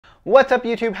What's up,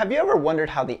 YouTube? Have you ever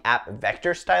wondered how the app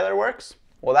VectorStyler works?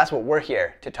 Well, that's what we're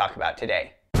here to talk about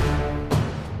today.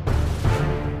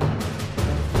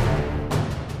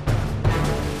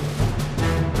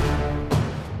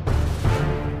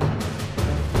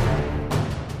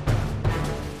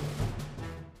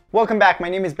 Welcome back. My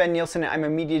name is Ben Nielsen. I'm a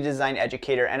media design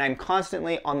educator, and I'm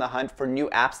constantly on the hunt for new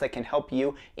apps that can help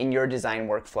you in your design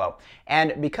workflow.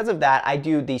 And because of that, I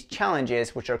do these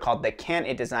challenges, which are called the Can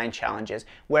It Design Challenges,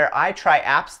 where I try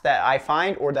apps that I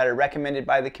find or that are recommended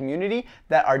by the community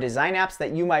that are design apps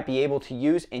that you might be able to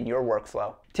use in your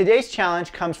workflow. Today's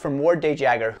challenge comes from Ward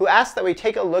Dejagger, who asked that we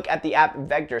take a look at the app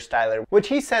VectorStyler, which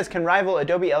he says can rival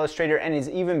Adobe Illustrator and is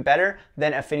even better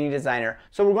than Affinity Designer.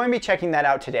 So we're going to be checking that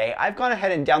out today. I've gone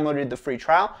ahead and downloaded the free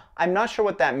trial. I'm not sure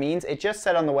what that means. It just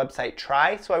said on the website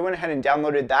try, so I went ahead and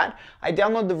downloaded that. I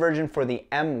downloaded the version for the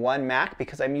M1 Mac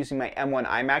because I'm using my M1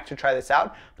 iMac to try this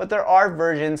out, but there are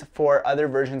versions for other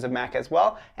versions of Mac as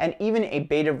well, and even a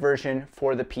beta version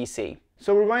for the PC.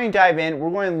 So we're going to dive in,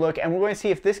 we're going to look, and we're going to see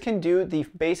if this can do the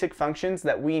basic functions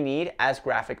that we need as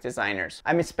graphic designers.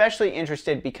 I'm especially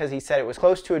interested because he said it was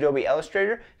close to Adobe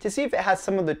Illustrator to see if it has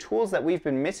some of the tools that we've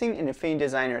been missing in Affinity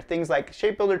Designer, things like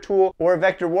Shape Builder tool or a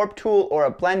vector warp tool or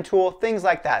a blend tool, things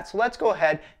like that. So let's go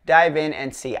ahead, dive in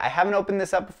and see. I haven't opened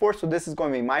this up before, so this is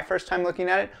going to be my first time looking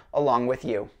at it along with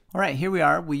you. All right, here we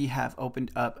are. We have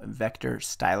opened up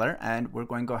VectorStyler, and we're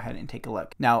going to go ahead and take a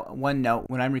look. Now, one note,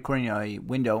 when I'm recording a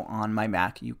window on my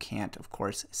Mac, you can't, of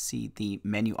course, see the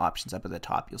menu options up at the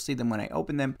top. You'll see them when I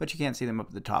open them, but you can't see them up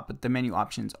at the top, but the menu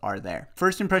options are there.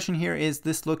 First impression here is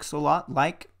this looks a lot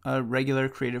like a regular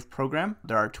creative program.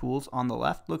 There are tools on the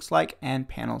left, looks like, and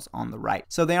panels on the right.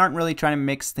 So they aren't really trying to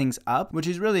mix things up, which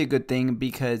is really a good thing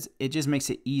because it just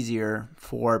makes it easier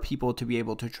for people to be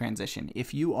able to transition.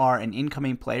 If you are an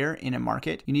incoming player in a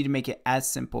market, you need to make it as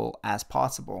simple as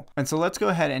possible. And so let's go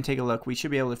ahead and take a look. We should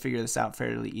be able to figure this out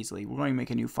fairly easily. We're going to make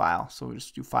a new file. So we'll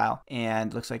just do file,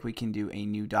 and looks like we can do a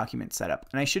new document setup.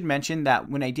 And I should mention that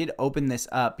when I did open this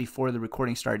up before the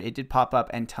recording started, it did pop up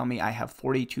and tell me I have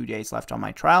 42 days left on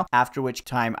my trial, after which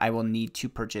time I will need to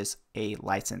purchase a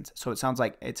license. So it sounds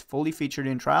like it's fully featured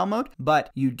in trial mode, but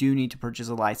you do need to purchase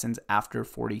a license after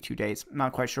 42 days. I'm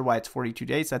not quite sure why it's 42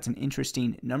 days. That's an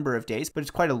interesting number of days, but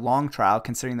it's quite a long trial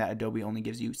considering that Adobe only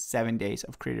gives you 7 days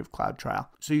of Creative Cloud trial.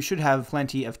 So you should have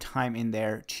plenty of time in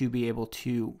there to be able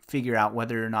to figure out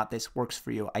whether or not this works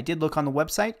for you. I did look on the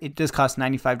website. It does cost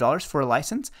 $95 for a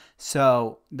license.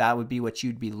 So that would be what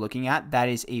you'd be looking at. That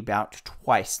is about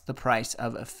twice the price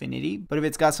of Affinity. But if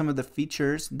it's got some of the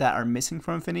features that are missing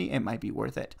from Affinity, it might be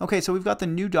worth it. Okay, so we've got the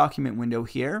new document window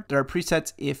here. There are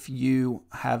presets if you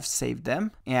have saved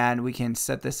them, and we can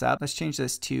set this up. Let's change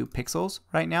this to pixels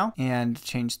right now and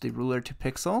change the ruler to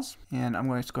pixels. And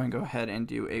I'm just going to go ahead and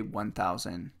do a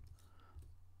 1000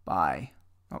 by,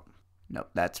 oh, no,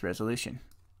 that's resolution.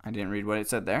 I didn't read what it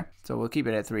said there. So we'll keep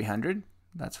it at 300.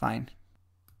 That's fine.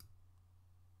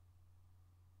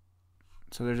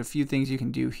 So there's a few things you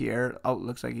can do here. Oh, it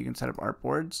looks like you can set up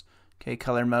artboards. Okay,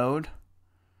 color mode.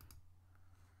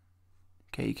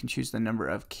 Okay, you can choose the number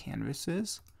of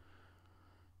canvases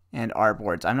and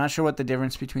artboards. I'm not sure what the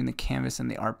difference between the canvas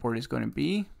and the artboard is going to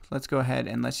be. Let's go ahead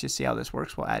and let's just see how this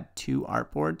works. We'll add 2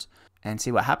 artboards and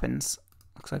see what happens.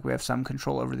 Looks like we have some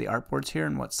control over the artboards here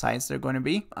and what size they're going to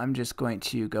be. I'm just going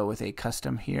to go with a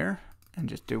custom here and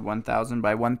just do 1000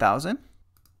 by 1000.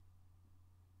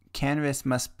 Canvas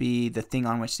must be the thing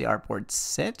on which the artboards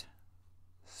sit.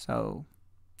 So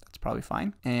that's probably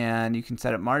fine. And you can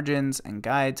set up margins and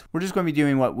guides. We're just going to be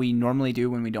doing what we normally do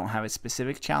when we don't have a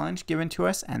specific challenge given to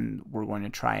us, and we're going to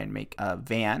try and make a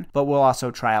van, but we'll also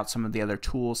try out some of the other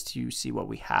tools to see what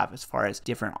we have as far as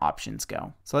different options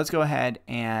go. So let's go ahead,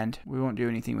 and we won't do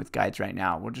anything with guides right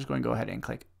now. We're just going to go ahead and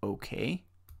click OK.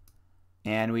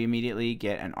 And we immediately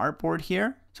get an artboard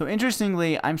here. So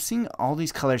interestingly, I'm seeing all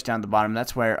these colors down at the bottom.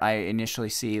 That's where I initially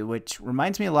see, which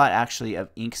reminds me a lot actually of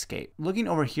Inkscape. Looking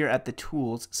over here at the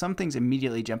tools, some things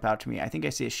immediately jump out to me. I think I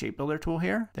see a Shape Builder tool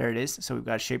here. There it is. So we've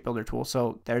got a Shape Builder tool.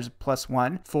 So there's a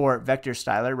 +1 for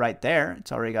VectorStyler right there.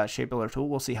 It's already got a Shape Builder tool.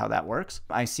 We'll see how that works.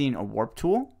 I've seen a warp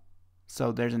tool.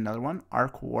 So there's another one,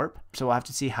 arc warp. So we'll have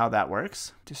to see how that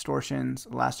works. Distortions,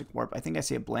 elastic warp. I think I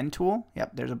see a blend tool.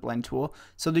 Yep, there's a blend tool.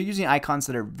 So they're using icons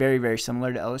that are very, very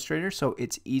similar to Illustrator. So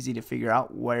it's easy to figure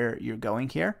out where you're going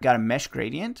here. Got a mesh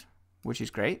gradient, which is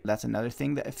great. That's another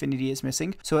thing that Affinity is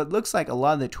missing. So it looks like a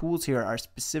lot of the tools here are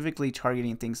specifically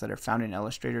targeting things that are found in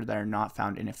Illustrator that are not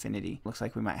found in Affinity. Looks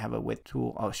like we might have a width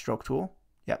tool, a stroke tool.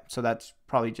 Yep, so that's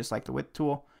probably just like the width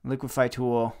tool. Liquify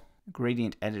tool,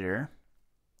 gradient editor.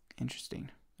 Interesting.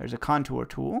 There's a contour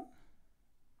tool.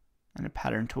 and a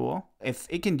pattern tool. If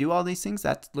it can do all these things,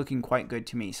 that's looking quite good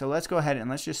to me. So let's go ahead and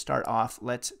let's just start off.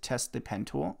 Let's test the pen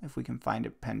tool, if we can find a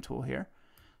pen tool here.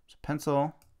 So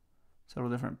pencil,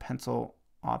 several different pencil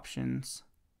options,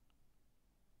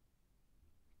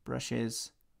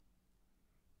 brushes,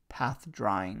 path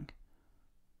drawing.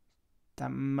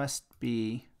 That must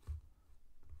be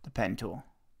the pen tool.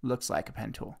 Looks like a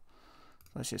pen tool.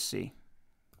 Let's just see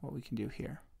what we can do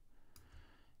here.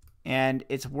 And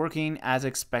it's working as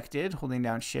expected. Holding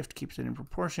down shift keeps it in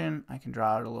proportion. I can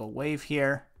draw out a little wave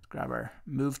here. Let's grab our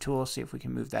move tool, see if we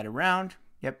can move that around.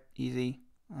 Yep, easy.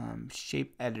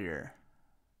 Shape editor.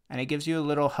 And it gives you a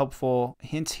little helpful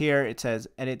hints here. It says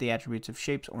edit the attributes of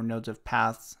shapes or nodes of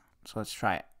paths. So let's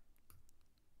try it.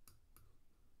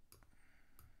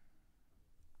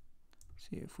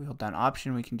 See, if we hold down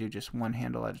option, we can do just one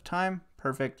handle at a time.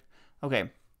 Perfect. Okay,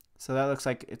 so that looks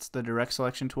like it's the direct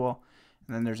selection tool.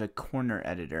 And then there's a corner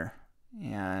editor.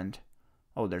 And,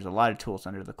 oh, there's a lot of tools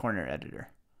under the corner editor.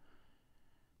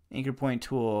 Anchor point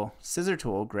tool, scissor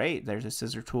tool, great. There's a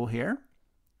scissor tool here.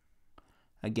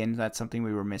 Again, that's something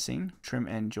we were missing. Trim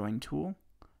and join tool,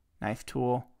 knife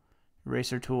tool,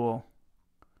 eraser tool,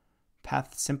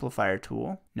 path simplifier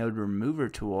tool, node remover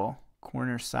tool,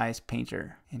 corner size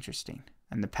painter. Interesting.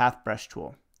 And the path brush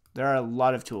tool. There are a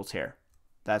lot of tools here,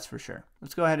 that's for sure.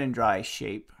 Let's go ahead and draw a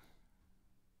shape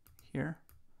here.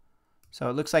 So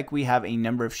it looks like we have a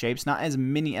number of shapes, not as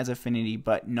many as Affinity,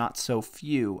 but not so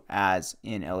few as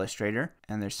in Illustrator.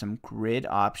 And there's some grid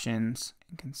options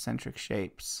and concentric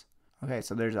shapes. Okay,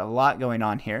 so there's a lot going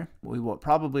on here. We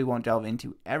probably won't delve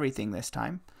into everything this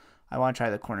time. I want to try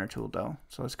the corner tool though.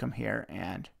 So let's come here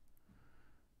and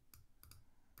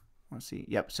let's see.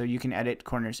 Yep, so you can edit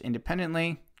corners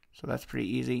independently. So that's pretty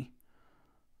easy.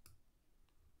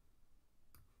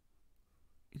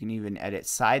 You can even edit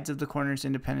sides of the corners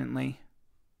independently.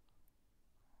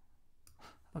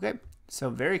 Okay, so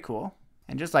very cool.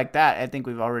 And just like that, I think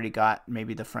we've already got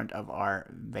maybe the front of our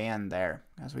van there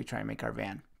as we try and make our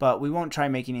van. But we won't try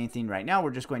making anything right now.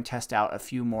 We're just going to test out a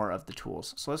few more of the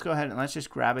tools. So let's go ahead and let's just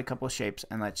grab a couple of shapes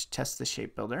and let's test the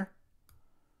shape builder.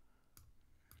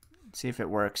 See if it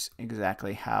works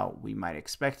exactly how we might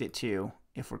expect it to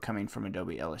if we're coming from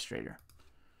Adobe Illustrator.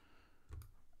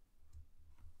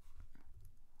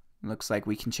 Looks like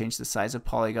we can change the size of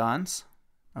polygons.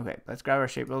 Okay, let's grab our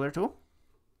shape builder tool.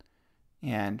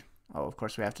 And, oh, of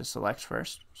course we have to select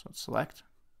first. So let's select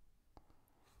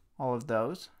all of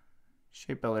those.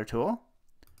 Shape builder tool.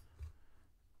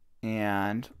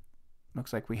 And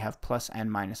looks like we have plus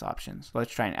and minus options.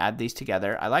 Let's try and add these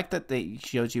together. I like that they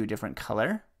shows you a different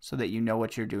color so that you know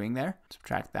what you're doing there.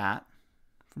 Subtract that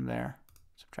from there.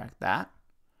 Subtract that.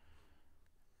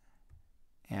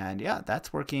 And yeah,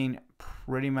 that's working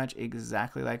pretty much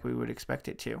exactly like we would expect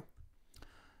it to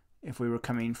if we were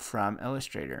coming from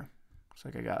Illustrator. Looks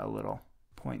like I got a little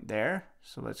point there.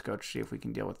 So let's go see if we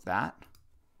can deal with that.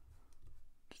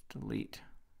 Just delete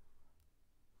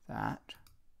that.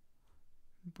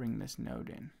 Bring this node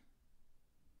in.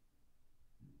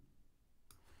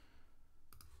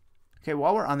 Okay,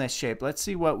 while we're on this shape, let's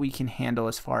see what we can handle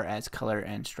as far as color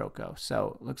and stroke go.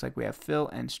 So it looks like we have fill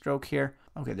and stroke here.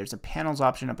 Okay, there's a panels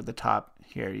option up at the top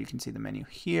here. You can see the menu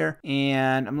here.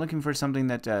 And I'm looking for something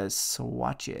that does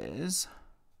swatches.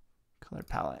 Color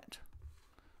palette.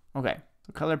 Okay,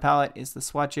 so color palette is the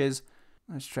swatches.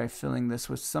 Let's try filling this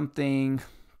with something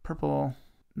purple.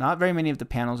 Not very many of the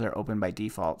panels are open by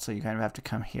default, so you kind of have to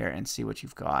come here and see what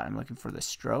you've got. I'm looking for the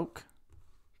stroke.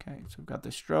 Okay, so we've got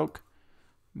the stroke.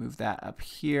 Move that up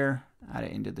here, add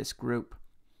it into this group.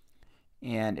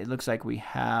 And it looks like we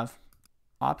have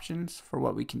options for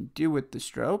what we can do with the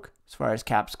stroke as far as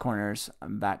caps, corners,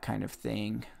 that kind of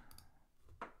thing.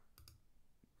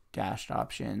 Dashed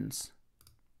options.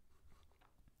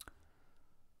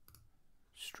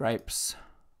 Stripes.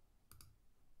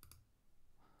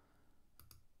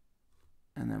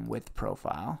 And then width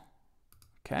profile.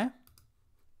 Okay.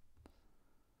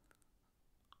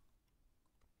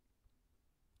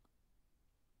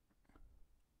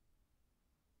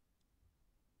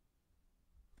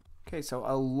 Okay, so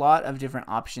a lot of different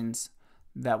options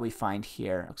that we find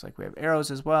here. Looks like we have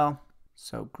arrows as well.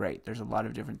 So great, there's a lot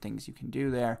of different things you can do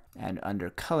there. And under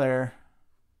color,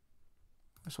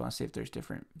 I just want to see if there's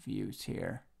different views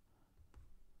here.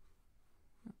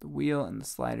 The wheel and the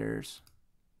sliders.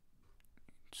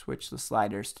 Switch the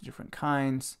sliders to different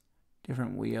kinds,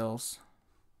 different wheels,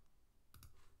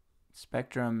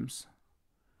 spectrums.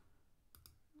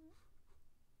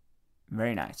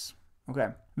 Very nice. Okay,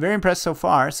 very impressed so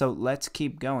far, so let's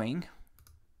keep going.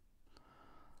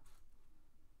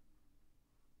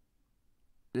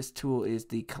 This tool is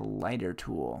the collider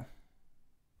tool.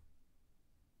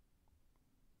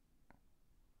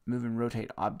 Move and rotate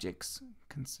objects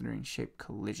considering shape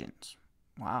collisions.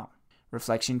 Wow.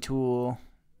 Reflection tool,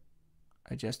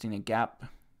 adjusting a gap,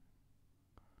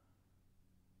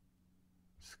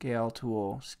 scale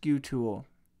tool, skew tool,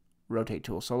 rotate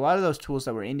tool. So a lot of those tools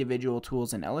that were individual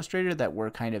tools in Illustrator that were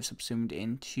kind of subsumed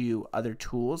into other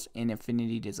tools in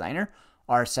Affinity Designer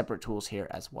are separate tools here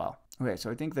as well. Okay, so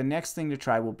I think the next thing to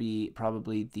try will be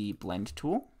probably the blend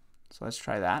tool. So let's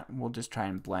try that. We'll just try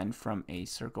and blend from a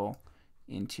circle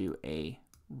into a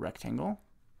rectangle.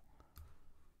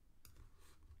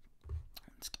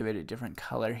 Let's give it a different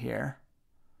color here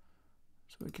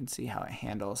so we can see how it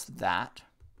handles that.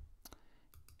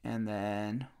 And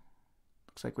then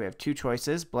looks like we have two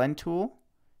choices, blend tool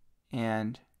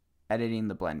and editing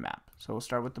the blend map. So we'll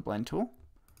start with the blend tool.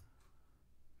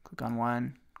 Click on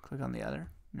one, click on the other.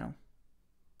 No.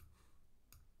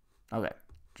 Okay,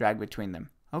 drag between them.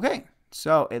 Okay,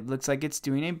 so it looks like it's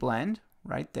doing a blend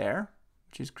right there,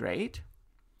 which is great.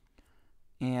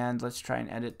 And let's try and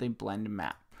edit the blend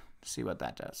map. See what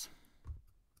that does.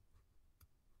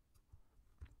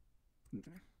 I'm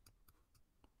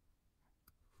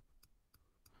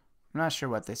not sure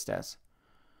what this does.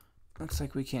 Looks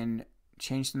like we can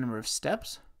change the number of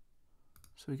steps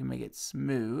so we can make it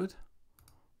smooth,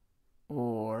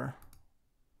 or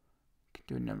we can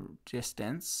do a number of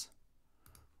distance.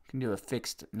 We can do a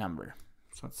fixed number.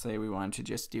 So let's say we want to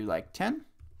just do like 10.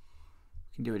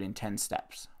 We can do it in 10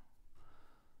 steps.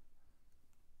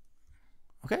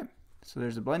 Okay, so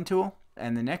there's a blend tool.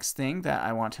 And the next thing that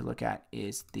I want to look at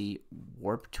is the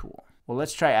warp tool. Well,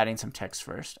 let's try adding some text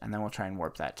first, and then we'll try and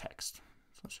warp that text.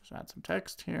 So let's just add some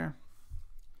text here.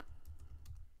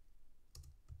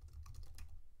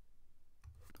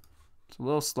 It's a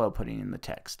little slow putting in the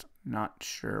text. Not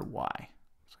sure why.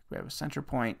 Looks like we have a center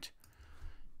point.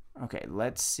 Okay,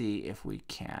 let's see if we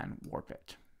can warp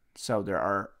it. So there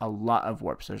are a lot of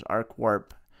warps. There's arc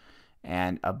warp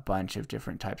and a bunch of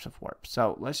different types of warp.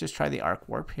 So let's just try the arc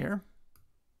warp here.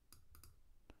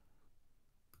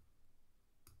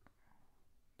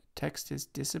 The text has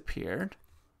disappeared.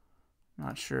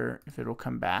 Not sure if it'll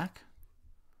come back.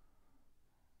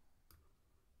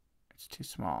 It's too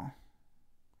small.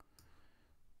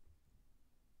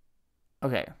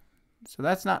 Okay, so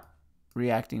that's not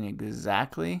reacting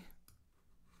exactly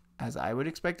as I would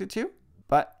expect it to,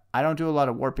 but I don't do a lot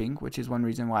of warping, which is one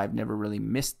reason why I've never really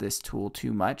missed this tool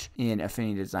too much in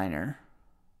Affinity Designer.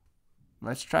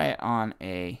 Let's try it on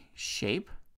a shape.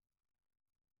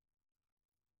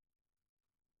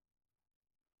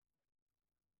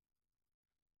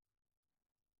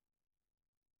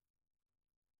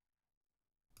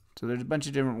 So there's a bunch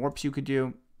of different warps you could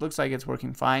do. Looks like it's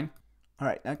working fine. All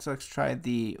right, next let's try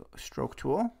the stroke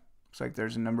tool. Looks like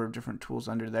there's a number of different tools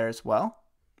under there as well.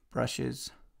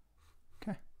 Brushes.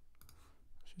 Okay.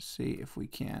 Let's just see if we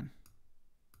can.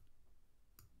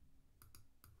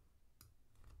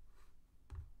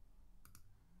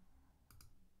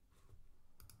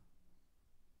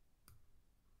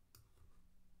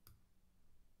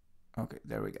 Okay,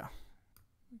 there we go.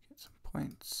 Get some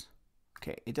points.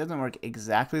 Okay, it doesn't work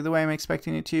exactly the way I'm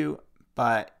expecting it to,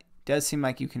 but it does seem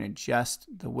like you can adjust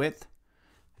the width,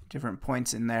 different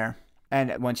points in there,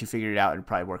 and once you figure it out, it'll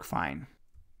probably work fine.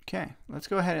 Okay, let's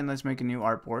go ahead and let's make a new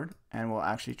artboard, and we'll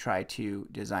actually try to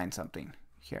design something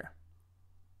here.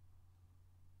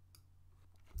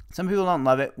 Some people don't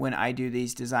love it when I do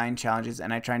these design challenges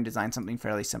and I try and design something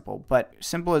fairly simple, but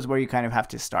simple is where you kind of have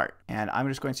to start. And I'm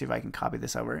just going to see if I can copy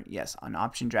this over. Yes, on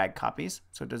Option Drag Copies.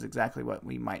 So it does exactly what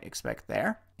we might expect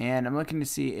there. And I'm looking to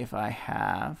see if I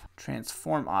have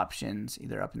transform options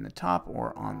either up in the top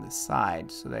or on the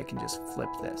side so that I can just flip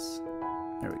this.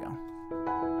 There we go.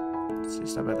 It's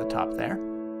just up at the top there.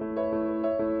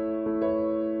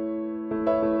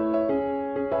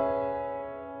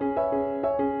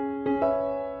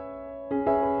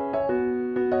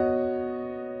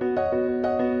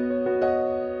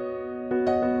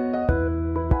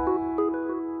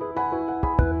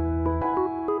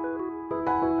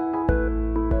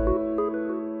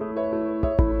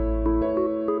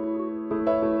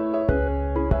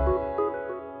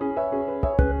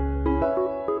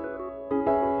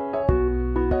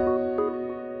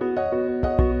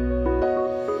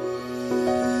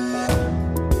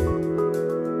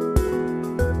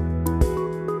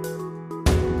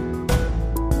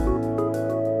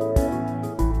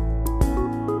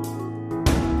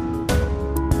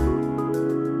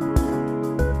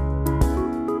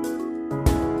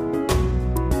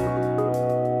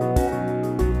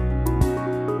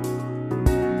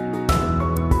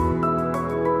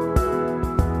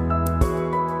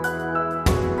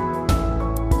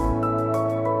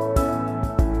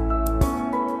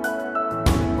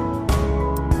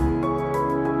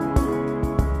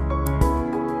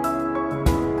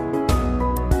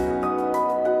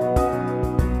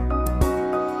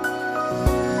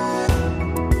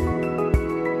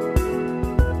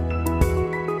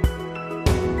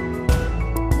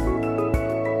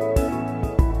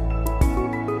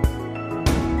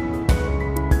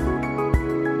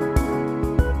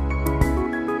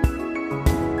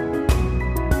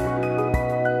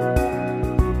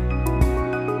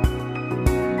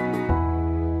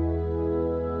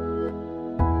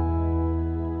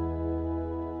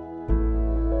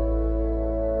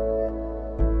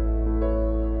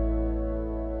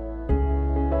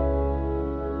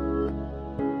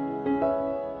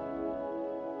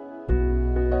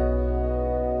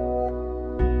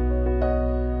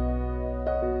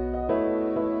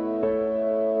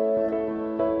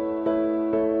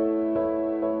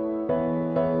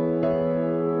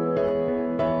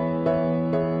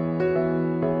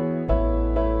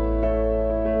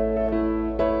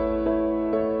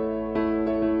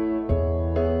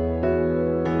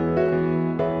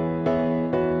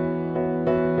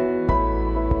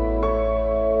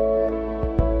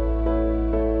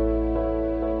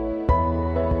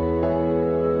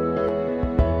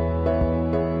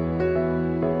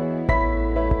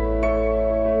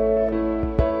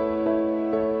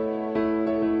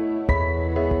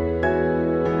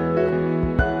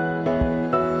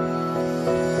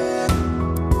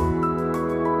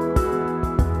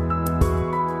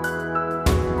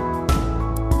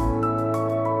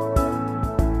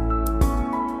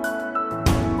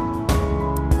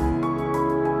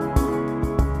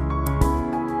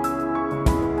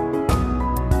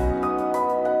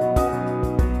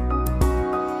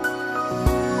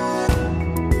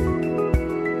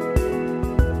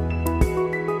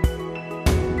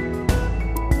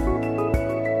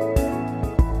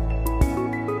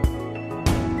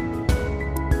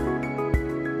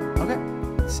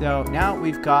 So now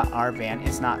we've got our van.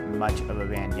 It's not much of a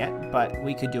van yet, but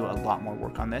we could do a lot more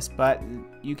work on this. But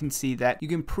you can see that you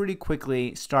can pretty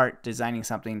quickly start designing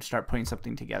something, start putting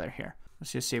something together here.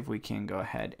 Let's just see if we can go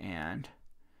ahead and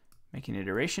make an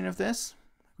iteration of this,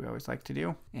 like we always like to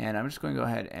do. And I'm just going to go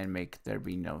ahead and make there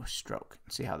be no stroke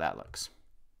and see how that looks.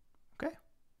 Okay,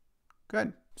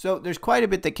 good. So there's quite a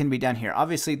bit that can be done here.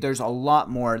 Obviously, there's a lot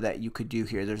more that you could do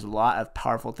here. There's a lot of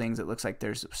powerful things. It looks like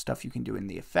there's stuff you can do in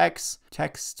the effects,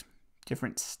 text,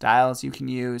 different styles you can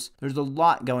use. There's a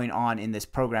lot going on in this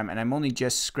program, and I'm only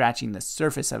just scratching the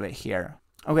surface of it here.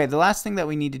 Okay, the last thing that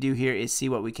we need to do here is see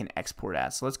what we can export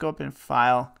as. So let's go up in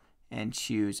File and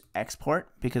choose Export,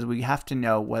 because we have to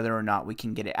know whether or not we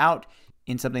can get it out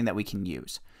in something that we can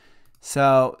use.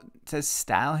 So it says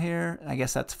style here. I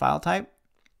guess that's file type.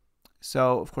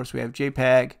 So of course we have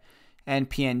JPEG and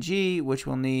PNG, which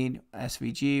we'll need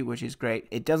SVG, which is great.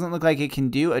 It doesn't look like it can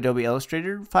do Adobe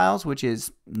Illustrator files, which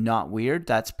is not weird.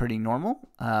 That's pretty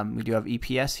normal. We do have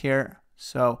EPS here.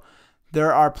 So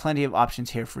there are plenty of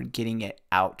options here for getting it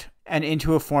out and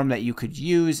into a form that you could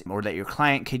use or that your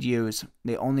client could use.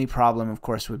 The only problem, of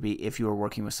course, would be if you were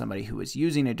working with somebody who was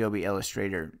using Adobe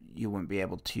Illustrator, you wouldn't be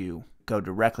able to go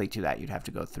directly to that. You'd have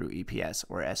to go through EPS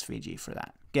or SVG for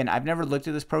that. Again, I've never looked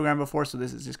at this program before, so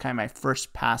this is just kind of my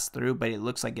first pass through, but it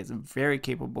looks like it's very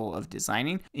capable of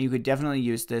designing. You could definitely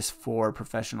use this for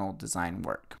professional design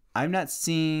work. I'm not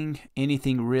seeing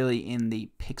anything really in the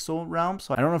pixel realm,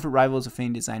 so I don't know if it rivals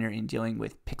Affinity Designer in dealing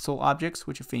with pixel objects,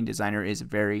 which Affinity Designer is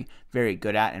very, very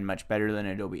good at and much better than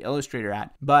Adobe Illustrator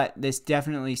at. But this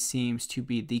definitely seems to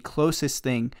be the closest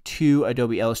thing to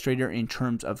Adobe Illustrator in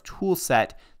terms of tool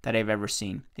set that I've ever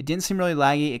seen. It didn't seem really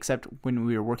laggy except when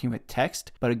we were working with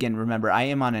text. But again, remember, I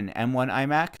am on an M1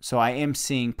 iMac, so I am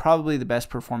seeing probably the best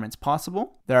performance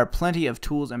possible. There are plenty of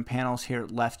tools and panels here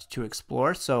left to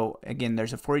explore. So again,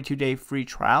 there's a 42-day free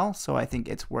trial, so I think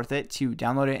it's worth it to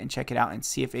download it and check it out and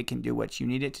see if it can do what you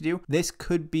need it to do. This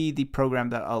could be the program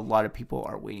that a lot of people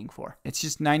are waiting for. It's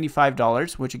just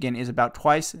 $95, which again is about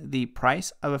twice the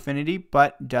price of Affinity,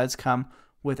 but does come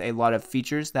with a lot of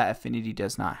features that Affinity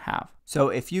does not have. So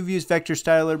if you've used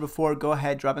VectorStyler before, go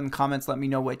ahead, drop in the comments, let me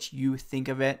know what you think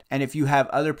of it. And if you have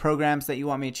other programs that you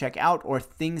want me to check out or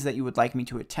things that you would like me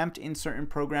to attempt in certain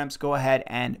programs, go ahead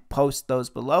and post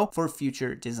those below for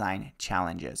future design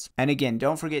challenges. And again,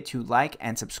 don't forget to like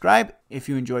and subscribe if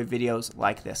you enjoy videos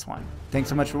like this one. Thanks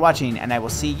so much for watching, and I will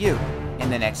see you in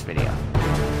the next video.